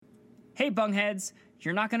Hey, bungheads,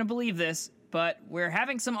 you're not going to believe this, but we're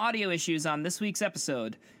having some audio issues on this week's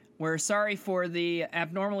episode. We're sorry for the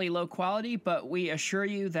abnormally low quality, but we assure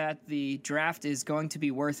you that the draft is going to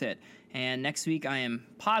be worth it. And next week, I am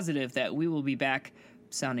positive that we will be back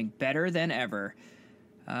sounding better than ever.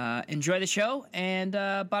 Enjoy the show, and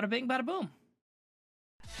bada bing, bada boom.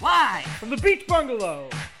 Live From the Beach Bungalow,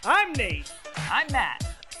 I'm Nate. I'm Matt.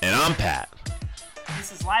 And I'm Pat.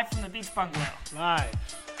 This is Live from the Beach Bungalow. Live.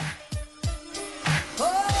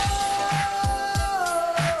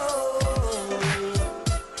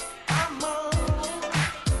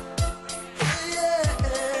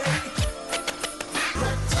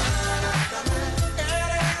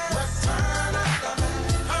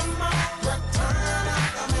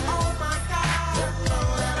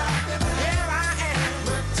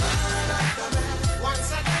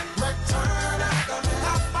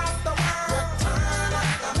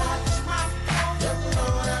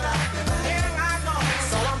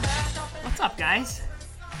 Guys,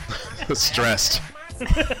 Stressed.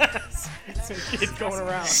 It's going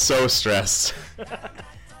around. So stressed.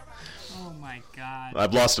 oh my god.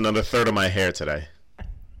 I've lost another third of my hair today.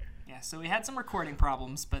 Yeah, so we had some recording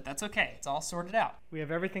problems, but that's okay. It's all sorted out. We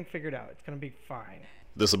have everything figured out. It's going to be fine.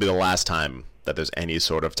 This will be the last time that there's any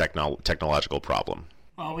sort of technological problem.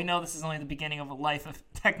 Well, we know this is only the beginning of a life of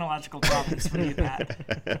technological problems for you,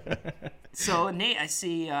 Pat. So, Nate, I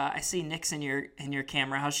see Nix in your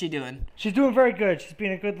camera. How's she doing? She's doing very good. She's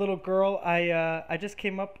being a good little girl. I just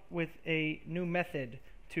came up with a new method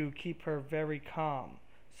to keep her very calm.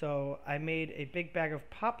 So I made a big bag of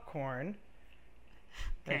popcorn.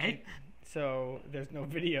 Okay. So there's no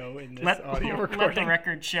video in this audio recording. Let the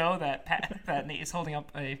record show that Nate is holding up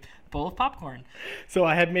a bowl of popcorn. So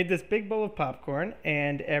I had made this big bowl of popcorn,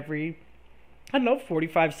 and every,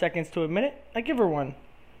 45 seconds to a minute, I give her one.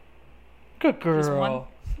 Good girl.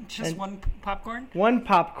 Just one popcorn? One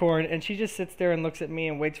popcorn, and she just sits there and looks at me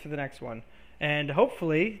and waits for the next one. And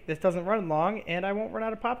hopefully this doesn't run long, and I won't run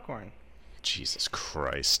out of popcorn. Jesus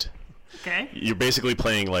Christ. Okay. You're basically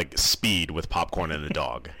playing like Speed with popcorn and a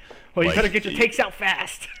dog. Well, you Like, better get your takes out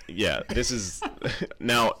fast. Yeah, this is...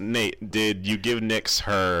 Now, Nate, did you give Nix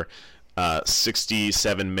her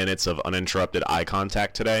 67 minutes of uninterrupted eye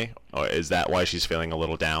contact today? Or is that why she's feeling a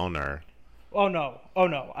little down, or... Oh no.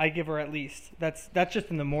 I give her at least. That's just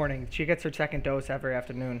in the morning. She gets her second dose every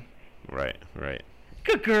afternoon. Right.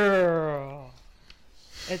 Good girl.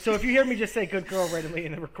 And so if you hear me just say good girl randomly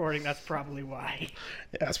in the recording, that's probably why.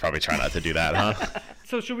 Yeah, I was probably trying not to do that, huh?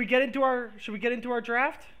 So should we get into our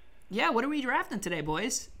draft? Yeah, what are we drafting today,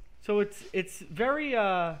 boys? So it's very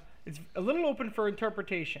it's a little open for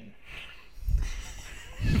interpretation.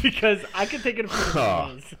 Because I can take it a few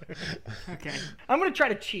different ways. Okay. I'm going to try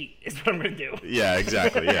to cheat is what I'm going to do. Yeah,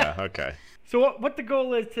 exactly. Yeah, okay. So what the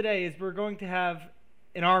goal is today is we're going to have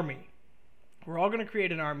an army. We're all going to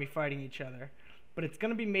create an army fighting each other, but it's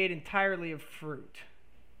going to be made entirely of fruit.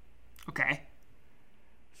 Okay.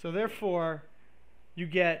 So therefore, you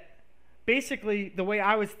get basically the way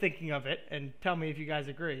I was thinking of it, and tell me if you guys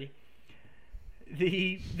agree.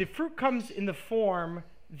 The fruit comes in the form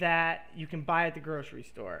that you can buy at the grocery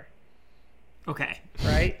store. Okay.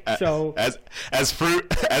 Right? So as fruit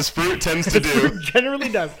tends to do. Fruit generally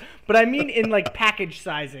does. But I mean in like package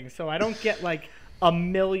sizing, so I don't get like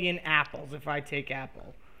 1,000,000 apples if I take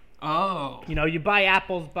apple. Oh. You know, you buy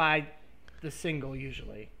apples by the single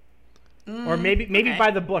usually. Or maybe okay.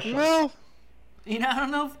 by the bushel. Well, I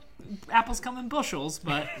don't know if apples come in bushels,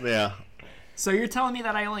 but... yeah. So you're telling me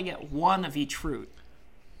that I only get one of each fruit?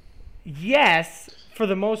 Yes, for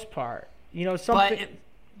the most part. You know, something...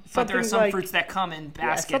 But there are some like, fruits that come in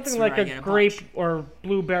baskets. Yeah, something where like I a get grape bunch. or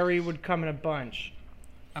blueberry would come in a bunch.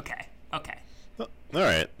 Okay. All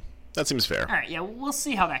right. That seems fair. All right, yeah, we'll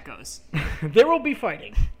see how that goes. There will be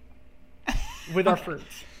fighting with our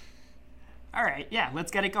fruits. All right, yeah,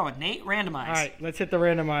 let's get it going. Nate, randomize. All right, let's hit the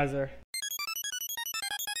randomizer.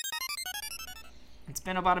 It's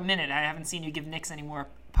been about a minute. I haven't seen you give Nix any more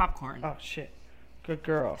popcorn. Oh, shit. Good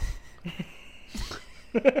girl.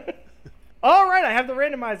 All right, I have the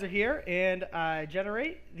randomizer here, and I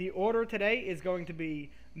generate. The order today is going to be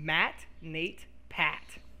Matt, Nate,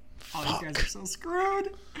 Pat. Oh, you guys are so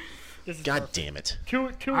screwed. This is God perfect. damn it. Two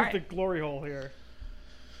is right. the glory hole here.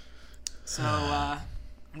 So, I'm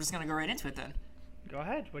just going to go right into it then. Go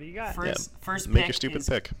ahead. What do you got? First Make pick your stupid is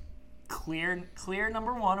pick. clear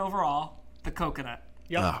number one overall, the coconut.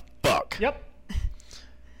 Yep. Ah, fuck. Yep.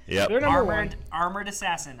 Yep. They're number one. Armored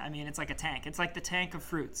assassin. I mean, it's like a tank. It's like the tank of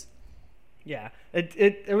fruits. Yeah.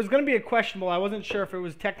 It was going to be a questionable. I wasn't sure if it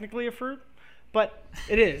was technically a fruit, but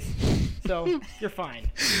it is. So you're fine.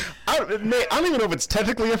 Nate, I don't even know if it's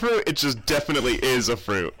technically a fruit. It just definitely is a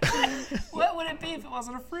fruit. What would it be if it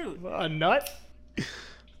wasn't a fruit? A nut?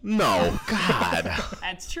 No, God.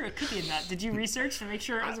 That's true. It could be a nut. Did you research to make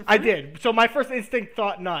sure it was a fruit? I did. So my first instinct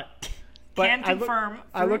thought nut. But Can confirm.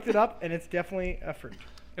 I looked it up, and it's definitely a fruit.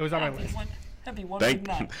 It was on my list. That'd be one big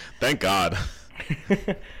nut. Thank God.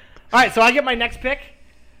 All right, so I get my next pick.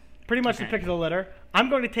 Pretty much the pick of the litter. I'm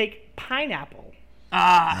going to take pineapple.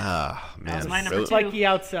 Ah, man. That was my number Really- two. Spiky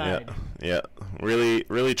outside. Yeah. Really,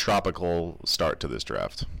 really tropical start to this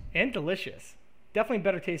draft. And delicious. Definitely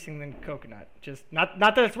better tasting than coconut. Just not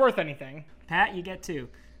that it's worth anything. Pat, you get two.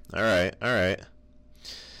 All right.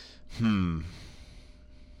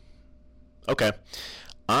 Okay.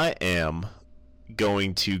 I am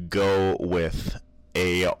going to go with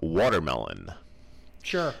a watermelon.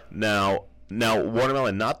 Sure. Now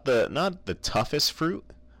watermelon, not the toughest fruit,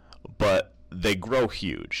 but they grow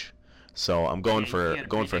huge. So I'm going Yeah, you got a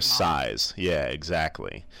for pretty big size. Yeah,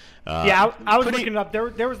 exactly. Yeah, I was pretty- looking it up.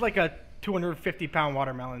 There was like a 250-pound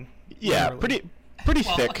watermelon. Yeah, literally. pretty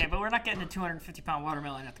Well, thick. okay, but we're not getting a 250-pound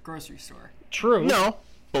watermelon at the grocery store. True. No,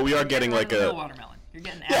 but we are getting like real a watermelon. You're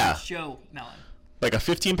getting Yeah. average Joe melon.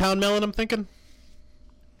 15-pound melon. I'm thinking.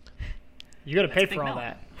 You got to pay a big for all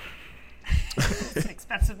melon. that. It's an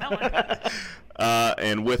expensive melon.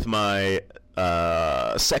 And with my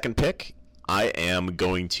second pick, I am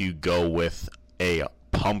going to go with a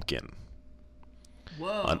pumpkin.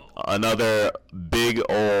 Whoa. Another big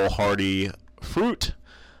ol' hearty fruit.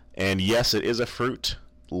 And yes, it is a fruit.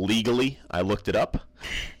 Legally, I looked it up.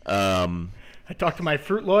 I talked to my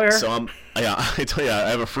fruit lawyer. So I tell you, I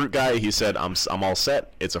have a fruit guy. He said I'm all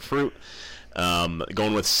set. It's a fruit.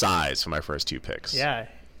 Going with size for my first two picks. Yeah,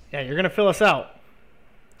 you're gonna fill us out.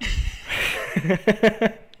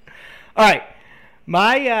 All right,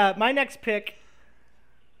 my next pick.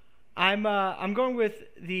 I'm going with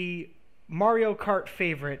the Mario Kart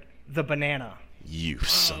favorite, the banana. You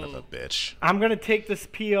son of a bitch. I'm gonna take this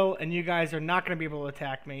peel, and you guys are not gonna be able to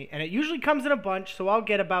attack me. And it usually comes in a bunch, so I'll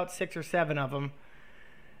get about 6 or 7 of them.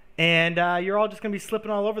 And you're all just gonna be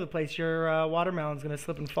slipping all over the place. Your watermelon's gonna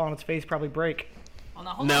slip and fall on its face, probably break. Well,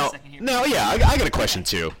 now hold on a second here. Yeah, I got a question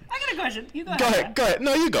too. I got a question. You go ahead. Go ahead, Matt. go ahead.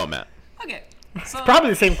 No, you go, Matt. Okay. So Probably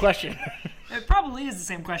the same question. it probably is the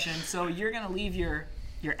same question. So you're gonna leave your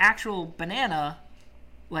actual banana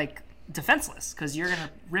like defenseless because you're gonna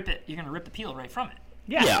rip it. You're gonna rip the peel right from it.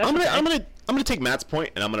 Yeah, that's I'm okay. gonna take Matt's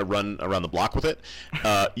point and I'm gonna run around the block with it.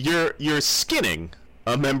 You're skinning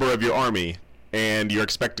a member of your army, and you're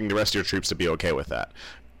expecting the rest of your troops to be okay with that.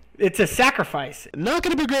 It's a sacrifice. Not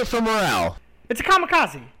gonna be great for morale. It's a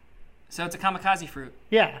kamikaze. So it's a kamikaze fruit.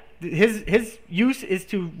 Yeah, his use is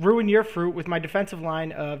to ruin your fruit with my defensive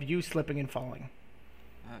line of you slipping and falling.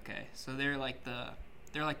 Okay, so they're like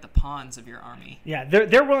the pawns of your army. Yeah,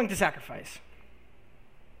 they're willing to sacrifice.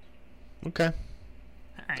 Okay, All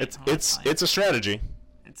right, it's well, that's fine. it's a strategy.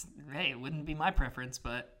 It wouldn't be my preference,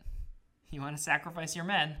 but you want to sacrifice your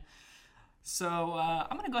men. So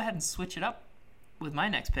I'm gonna go ahead and switch it up with my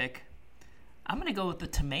next pick. I'm gonna go with the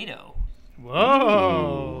tomato.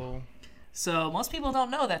 Whoa. So most people don't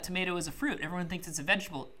know that tomato is a fruit. Everyone thinks it's a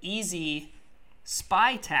vegetable. Easy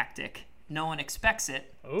spy tactic. No one expects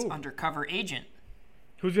it. It's Ooh. undercover agent.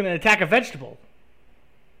 Who's gonna attack a vegetable?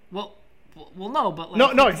 Well, no, but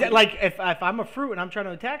like, No, exactly. Like if I'm a fruit and I'm trying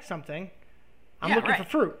to attack something, I'm Yeah, looking right. for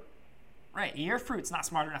fruit. Right, your fruit's not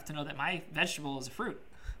smart enough to know that my vegetable is a fruit.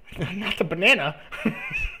 Not the banana.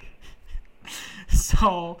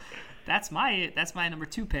 So that's my number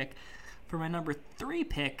 2 pick. For my number 3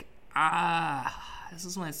 pick, this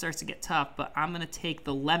is when it starts to get tough, but I'm gonna take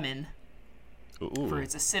the lemon Ooh. for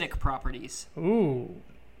its acidic properties. Ooh.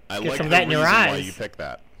 I Get like some the of that in your reason why eyes. you picked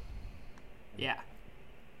that. Yeah.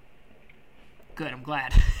 Good, I'm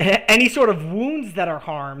glad. Any sort of wounds that are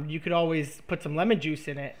harmed, you could always put some lemon juice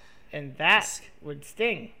in it, and that would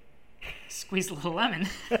sting. Squeeze a little lemon.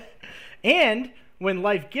 And when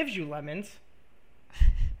life gives you lemons,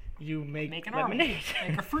 you make Make an lemonade. army.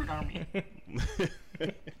 Make a fruit army.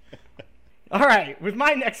 All right, with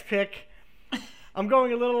my next pick, I'm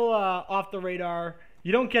going a little off the radar.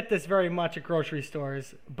 You don't get this very much at grocery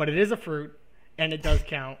stores, but it is a fruit, and it does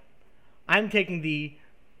count. I'm taking the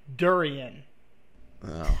durian.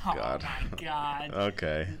 Oh Oh God. my god.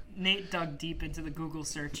 Okay. Nate dug deep into the Google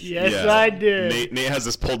search. Yes, Yeah. I did. Nate has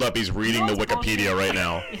this pulled up. He's reading the what's Wikipedia bullshit? right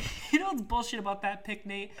now. You know what's bullshit about that pick,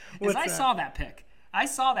 Nate? Is What's I that? saw that pick. I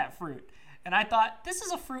saw that fruit. And I thought, this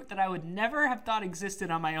is a fruit that I would never have thought existed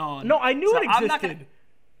on my own. No, I knew So it I'm not existed.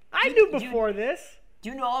 gonna- I knew before this. Do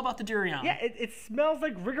you know all about the durian? Yeah, it smells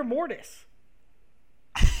like rigor mortis.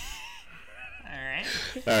 right.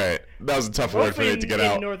 All right. That was a tough word for Mostly Nate to get in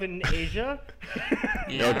out. Northern Asia.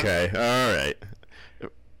 Yeah. Okay. All right.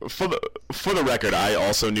 For the record, I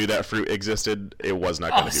also knew that fruit existed. It was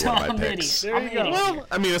not going to be so one of I'm my an picks. There idiot. you I'm go. an idiot. Well,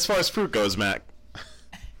 I mean, as far as fruit goes, Mac.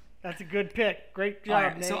 That's a good pick. Great job, All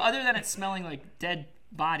right, Nate. so other than it smelling like dead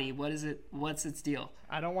body, what is it? What's its deal?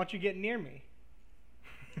 I don't want you getting near me.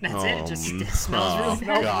 That's it. It just no. smells really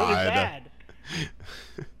Smells really God. bad.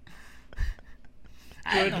 I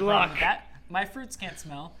have Good no problem luck. with that. My fruits can't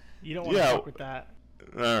smell. You don't want to Yeah. fuck with that.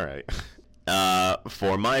 All right.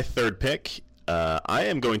 For my third pick, I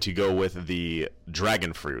am going to go with the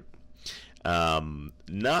dragon fruit.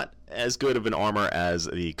 Not as good of an armor as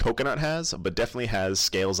the coconut has, but definitely has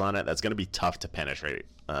scales on it. That's going to be tough to penetrate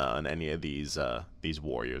on any of these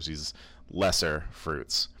warriors, these lesser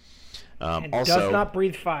fruits. And Also, does not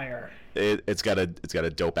breathe fire. it's got a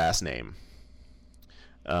dope ass name.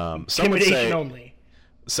 Some would Intimidation say only.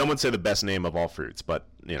 some would say the best name of all fruits, but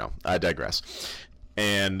I digress.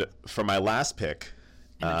 And for my last pick,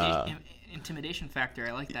 Intimidation factor.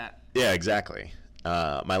 I like that. yeah, exactly.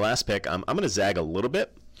 My last pick, I'm going to zag a little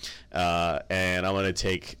bit, and I'm going to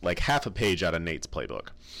take like half a page out of Nate's playbook.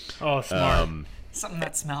 Oh, smart. Something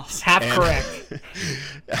that smells. Half correct.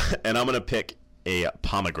 And I'm going to pick a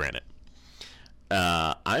pomegranate.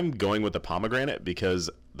 I'm going with the pomegranate because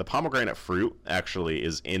the pomegranate fruit actually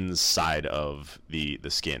is inside of the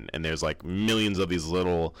skin, and there's like millions of these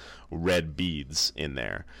little red beads in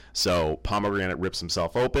there. So pomegranate rips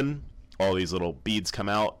himself open, all these little beads come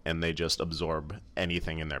out, and they just absorb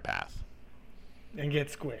anything in their path. And get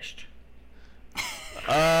squished.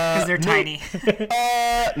 Because they're tiny.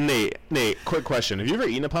 Nate, quick question. Have you ever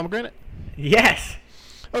eaten a pomegranate? Yes.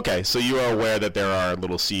 Okay, so you are aware that there are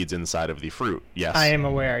little seeds inside of the fruit, yes? I am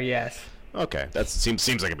aware, yes. Okay, that seems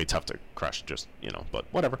like it'd be tough to crush, just, but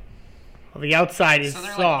whatever. Well, the outside is So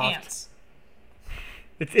they're soft. like ants.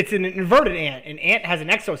 It's an inverted ant. An ant has an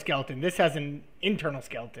exoskeleton. This has an internal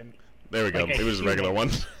skeleton. There we go. Like a It was a regular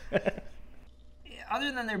one.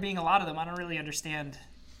 Other than there being a lot of them, I don't really understand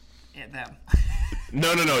them.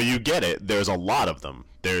 No, you get it. There's a lot of them.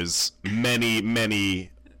 There's many But you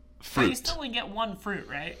fruit. still only get one fruit,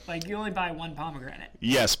 right? Like, you only buy one pomegranate.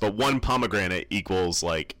 Yes, but one pomegranate equals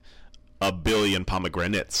like a billion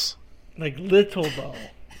pomegranates. Like little though.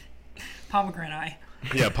 Pomegranate.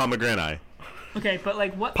 Yeah, pomegranate. Okay, but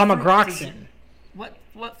like what? Pomegroxin.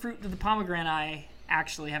 What fruit did the pomegranate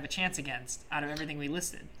actually have a chance against out of everything we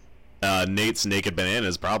listed? Nate's naked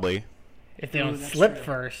bananas, probably. If they Ooh, don't that's slip true.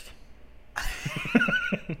 first.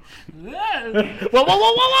 Whoa!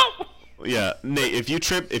 Whoa! Yeah, Nate, if you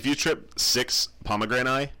trip 6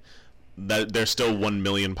 pomegranate, there's still 1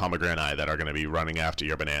 million pomegranate that are going to be running after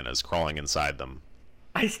your bananas, crawling inside them.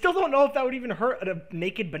 I still don't know if that would even hurt a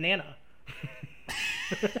naked banana.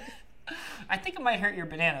 I think it might hurt your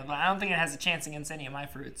banana, but I don't think it has a chance against any of my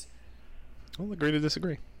fruits. We'll agree to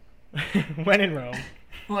disagree. When in Rome.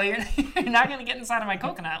 Well, you're not going to get inside of my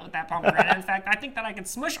coconut with that pomegranate. In fact, I think that I could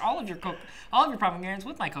smush all of your pomegranates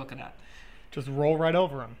with my coconut. Just roll right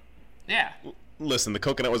over them. Yeah. Listen, the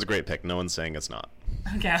coconut was a great pick. No one's saying it's not.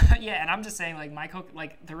 Okay. Yeah, and I'm just saying, like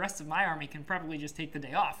like the rest of my army can probably just take the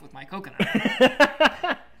day off with my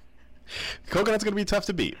coconut. Coconut's going to be tough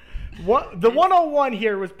to beat. The 101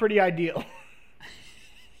 here was pretty ideal.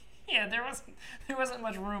 Yeah, there wasn't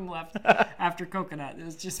much room left after coconut. It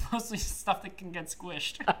was just mostly stuff that can get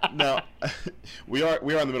squished. Now, we are in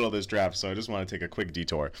the middle of this draft, so I just want to take a quick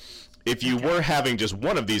detour. If you were having just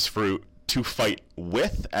one of these fruit to fight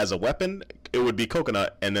with as a weapon, it would be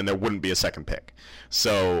coconut, and then there wouldn't be a second pick.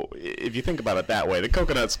 So if you think about it that way, the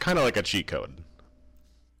coconut's kind of like a cheat code.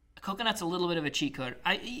 Coconut's a little bit of a cheat code.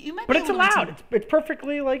 You might But be it's able to do allowed. It's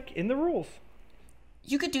perfectly like in the rules.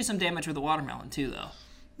 You could do some damage with a watermelon too, though.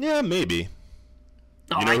 Yeah, maybe.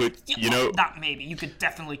 Not maybe. You could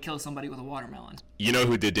definitely kill somebody with a watermelon. You know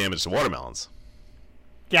who did damage to watermelons?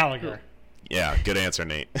 Gallagher. Yeah, good answer,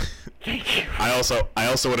 Nate. Thank you. I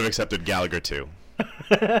also would have accepted Gallagher too.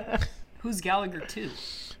 Who's Gallagher too?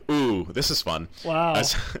 Ooh, this is fun. Wow.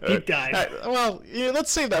 Deep dive.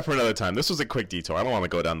 Let's save that for another time. This was a quick detour. I don't want to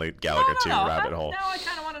go down the Gallagher 2 rabbit hole. Now I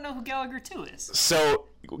kind of want to know who Gallagher 2 is. So,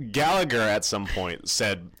 Gallagher at some point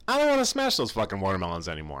said, I don't want to smash those fucking watermelons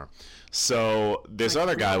anymore. So, this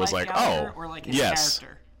other guy was like, Gallagher, or like his yes.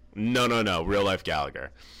 character? No, real life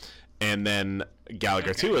Gallagher. And then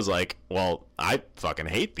Gallagher 2 was like, well, I fucking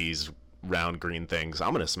hate these round green things. I'm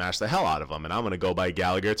going to smash the hell out of them, and I'm going to go by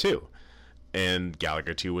Gallagher 2. And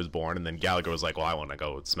Gallagher 2 was born, and then Gallagher was like, well, I want to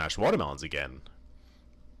go smash watermelons again.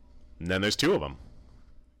 And then there's 2 of them.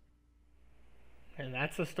 And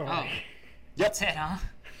that's the story. Oh. That's it, huh?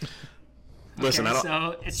 Listen, I don't.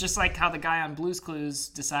 So it's just like how the guy on Blue's Clues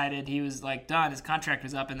decided he was like done, his contract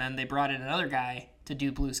was up, and then they brought in another guy to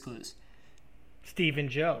do Blue's Clues. Steve and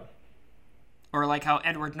Joe. Or like how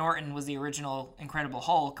Edward Norton was the original Incredible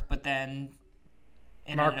Hulk, but then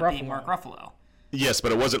it Mark ended up being Ruffalo. Mark Ruffalo. Yes,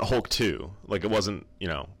 but it wasn't Hulk 2. Like, it wasn't,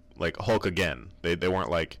 like Hulk again. They weren't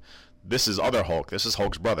like, this is other Hulk. This is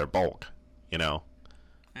Hulk's brother, Bulk.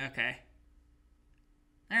 Okay.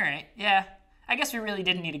 All right. Yeah. I guess we really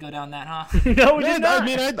didn't need to go down that, huh? No, we Yeah, did not. I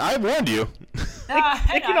mean, I warned you.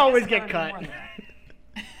 It can always get cut.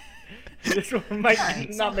 This one might Alright,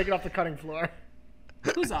 not so- make it off the cutting floor.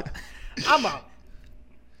 Who's up? I'm up.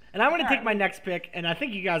 And I'm going to take Alright. my next pick, and I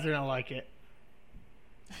think you guys are going to like it.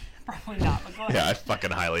 Probably not, but go ahead. Yeah, I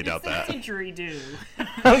fucking highly doubt What's the that. didgeridoo?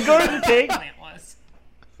 I'm going to take It was.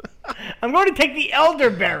 the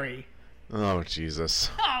elderberry. Oh, Jesus.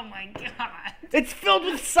 Oh my god. It's filled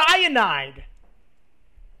with cyanide.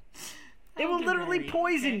 It will literally Elderberry,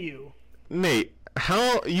 poison okay. you. Nate,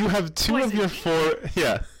 how you have two of Poison your me? four,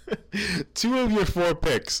 yeah, 2 of your 4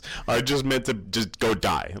 picks are just meant to just go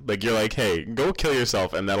die. Like, you're like, hey, go kill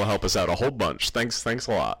yourself, and that'll help us out a whole bunch. Thanks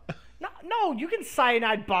a lot. No, you can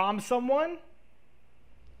cyanide bomb someone.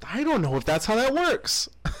 I don't know if that's how that works.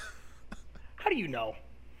 How do you know?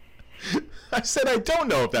 I said I don't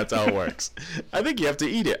know if that's how it works. I think you have to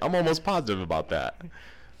eat it. I'm almost positive about that.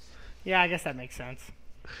 Yeah, I guess that makes sense.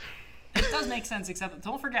 It does make sense, except that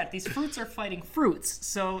don't forget these fruits are fighting fruits.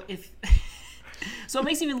 So if so, it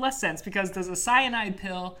makes even less sense because does a cyanide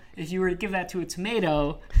pill, if you were to give that to a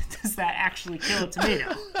tomato, does that actually kill a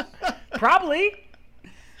tomato? Probably.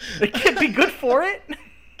 It can't be good for it.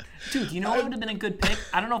 Dude, you know what would have been a good pick?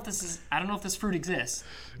 I don't know if this fruit exists,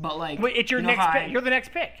 but like, Wait, it's your you know next how pick. I- You're the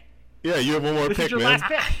next pick. Yeah, you have one more This pick, is your man. last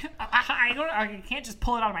pick. I can't just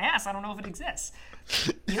pull it out of my ass. I don't know if it exists.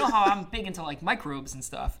 You know how I'm big into like microbes and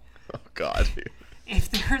stuff. Oh, God. If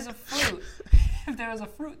there was a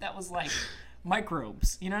fruit that was like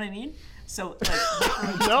microbes, you know what I mean? So like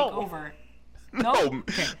microbes No. take over. No,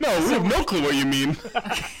 no, we have no clue what you mean.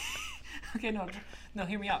 Okay, no,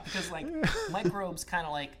 hear me out because like microbes kind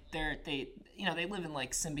of like they live in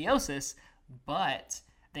like symbiosis, but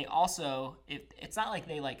they also it's not like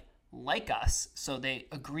they like us, so they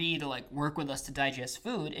agree to like work with us to digest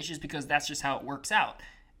food. It's just because that's just how it works out.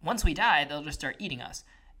 Once we die, they'll just start eating us.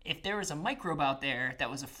 If there was a microbe out there that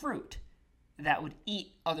was a fruit that would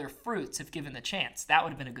eat other fruits if given the chance, that would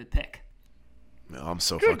have been a good pick. No, I'm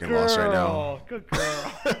so Good fucking lost right now. girl. Good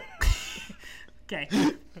girl. Okay,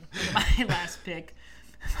 my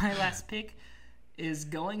last pick is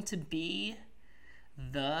going to be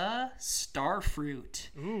the star fruit.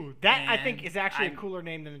 Ooh, that I think And is actually a I'm- cooler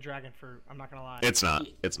name than the dragon fruit. I'm not gonna lie. It's not.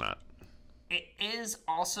 It's not. It is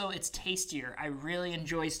also, it's tastier. I really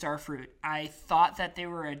enjoy star fruit. I thought that they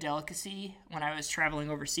were a delicacy when I was traveling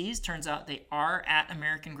overseas. Turns out they are at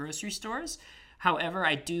American grocery stores. However,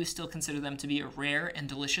 I do still consider them to be a rare and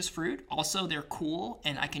delicious fruit. Also, they're cool,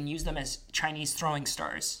 and I can use them as Chinese throwing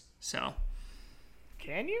stars. So,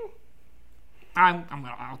 Can you?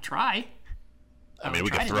 I'll try. I mean,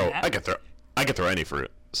 would we try could to do throw. that. I could throw any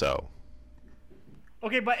fruit. So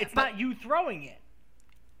Okay, but it's not you throwing it.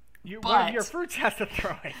 One But- of your fruits has to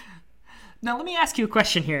throw it. Now, let me ask you a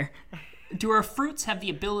question here. Do our fruits have the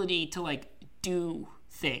ability to, like, do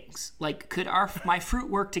things? Like, could my fruit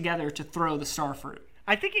work together to throw the star fruit?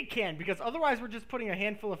 I think it can because otherwise we're just putting a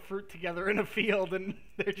handful of fruit together in a field and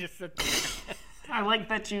they're just sitting there. I like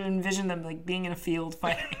that you envision them, like, being in a field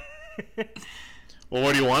fighting. well,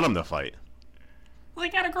 what do you want them to fight?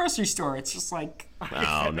 Like, at a grocery store, it's just like, Oh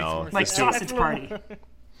That makes no, more like sense. sausage That's a little party. more-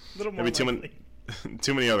 little more maybe too likely. many,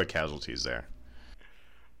 too many other casualties there.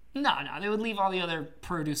 No, they would leave all the other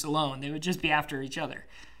produce alone. They would just be after each other.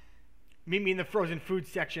 Meet me in the frozen food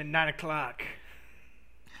section, 9 o'clock.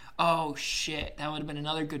 Oh, shit. That would have been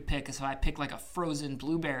another good pick if I picked, like, a frozen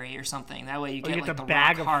blueberry or something. That way you Oh, get, you get like, the the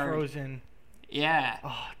bag rock of hard. frozen. Yeah.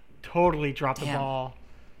 Totally dropped the Damn. ball.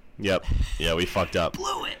 Yep. Yeah, we fucked up.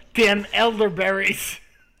 Blew it. Damn elderberries.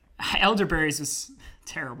 Elderberries was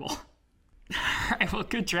terrible. All right, well,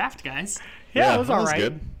 good draft, guys. Yeah, it was that all right.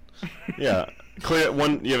 good. Yeah, clear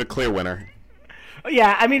one. You have a clear winner.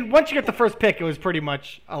 Yeah, I mean, once you get the first pick, it was pretty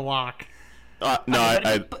much a lock. No,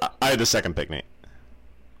 but- I had the second pick, Nate.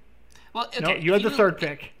 Well, okay. No, you had the third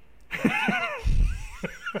pick.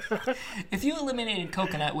 If you eliminated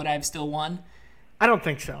coconut, would I have still won? I don't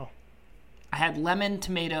think so. I had lemon,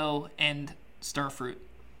 tomato, and starfruit.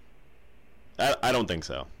 I don't think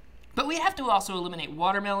so. But we have to also eliminate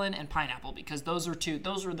watermelon and pineapple because those were the two.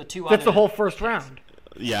 That's the other- whole first round.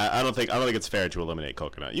 Yeah, I don't think it's fair to eliminate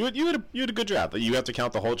coconut. You had a good draft. You have to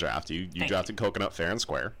count the whole draft. You Thank drafted coconut fair and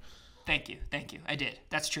square. Thank you. I did.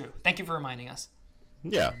 That's true. Thank you for reminding us.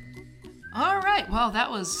 Yeah. All right. Well,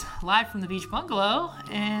 that was live from the Beach Bungalow,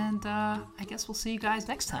 and I guess we'll see you guys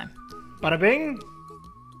next time. Bada bing.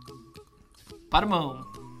 Bada boom.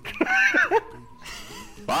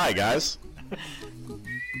 Bye, guys.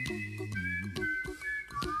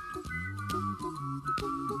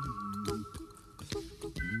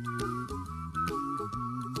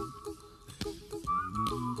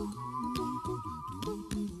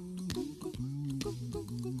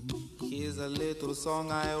 Here's a little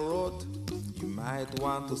song I wrote. You might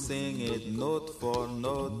want to sing it note for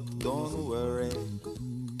note. Don't worry.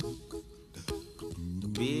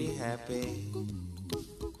 Be happy.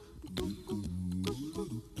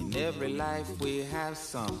 In every life we have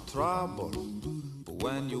some trouble. But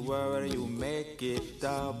when you worry, you make it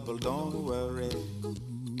double. Don't worry.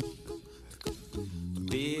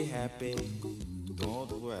 Be happy.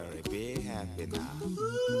 Don't worry. Be happy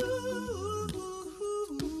now.